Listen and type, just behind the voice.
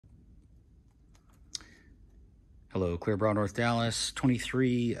Hello, Clear Brow, North Dallas,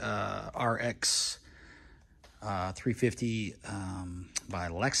 23 RX 350 by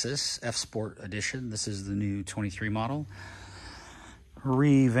Lexus F Sport Edition. This is the new 23 model.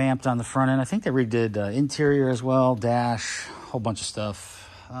 Revamped on the front end. I think they redid interior as well, dash, whole bunch of stuff.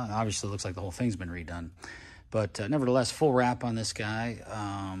 Obviously, it looks like the whole thing's been redone. But nevertheless, full wrap on this guy.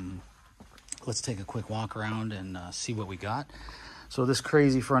 Let's take a quick walk around and see what we got. So this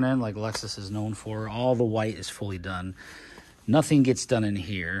crazy front end, like Lexus is known for, all the white is fully done. Nothing gets done in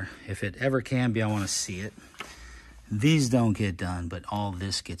here. If it ever can be, I want to see it. These don't get done, but all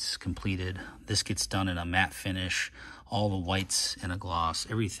this gets completed. This gets done in a matte finish. All the whites in a gloss.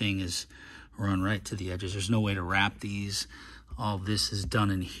 Everything is run right to the edges. There's no way to wrap these. All this is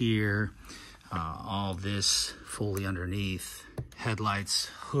done in here. All this fully underneath. Headlights,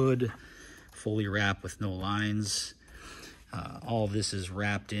 hood, fully wrapped with no lines. All this is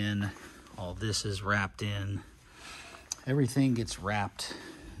wrapped in. All this is wrapped in. Everything gets wrapped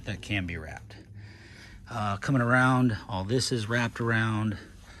that can be wrapped. Coming around, all this is wrapped around.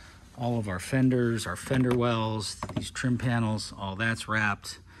 All of our fenders, our fender wells, these trim panels, all that's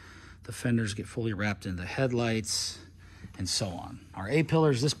wrapped. The fenders get fully wrapped in the headlights, and so on. Our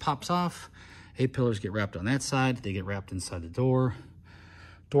A-pillars, this pops off. A-pillars get wrapped on that side. They get wrapped inside the door.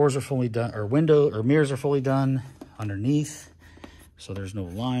 Doors are fully done, or window or mirrors are fully done underneath, so there's no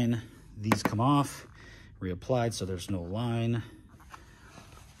line. These come off, reapplied, so there's no line.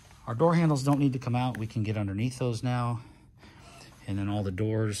 Our door handles don't need to come out. We can get underneath those now. And then all the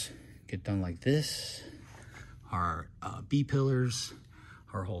doors get done like this. Our B-pillars,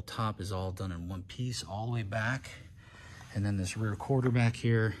 our whole top is all done in one piece all the way back. And then this rear quarter back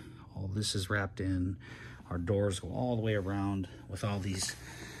here, all this is wrapped in. Our doors go all the way around with all these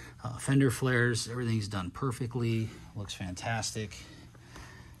fender flares. Everything's done perfectly. Looks fantastic.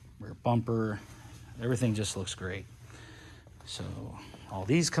 Rear bumper. Everything just looks great. So all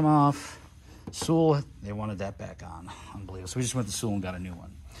these come off. Soul, they wanted that back on. Unbelievable. So we just went to Soul and got a new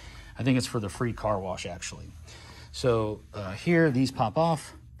one. I think it's for the free car wash, actually. So here, these pop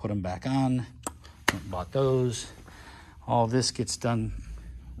off. Put them back on. Bought those. All this gets done,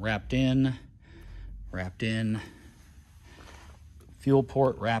 wrapped in. Fuel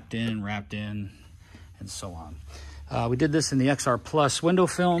port wrapped in, and so on. We did this in the XR Plus window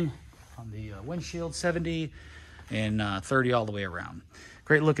film on the windshield, 70 and 30 all the way around.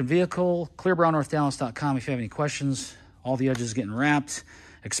 Great looking vehicle. ClearBrownNorthDallas.com if you have any questions. All the edges getting wrapped.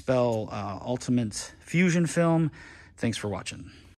 Xpel Ultimate Fusion film. Thanks for watching.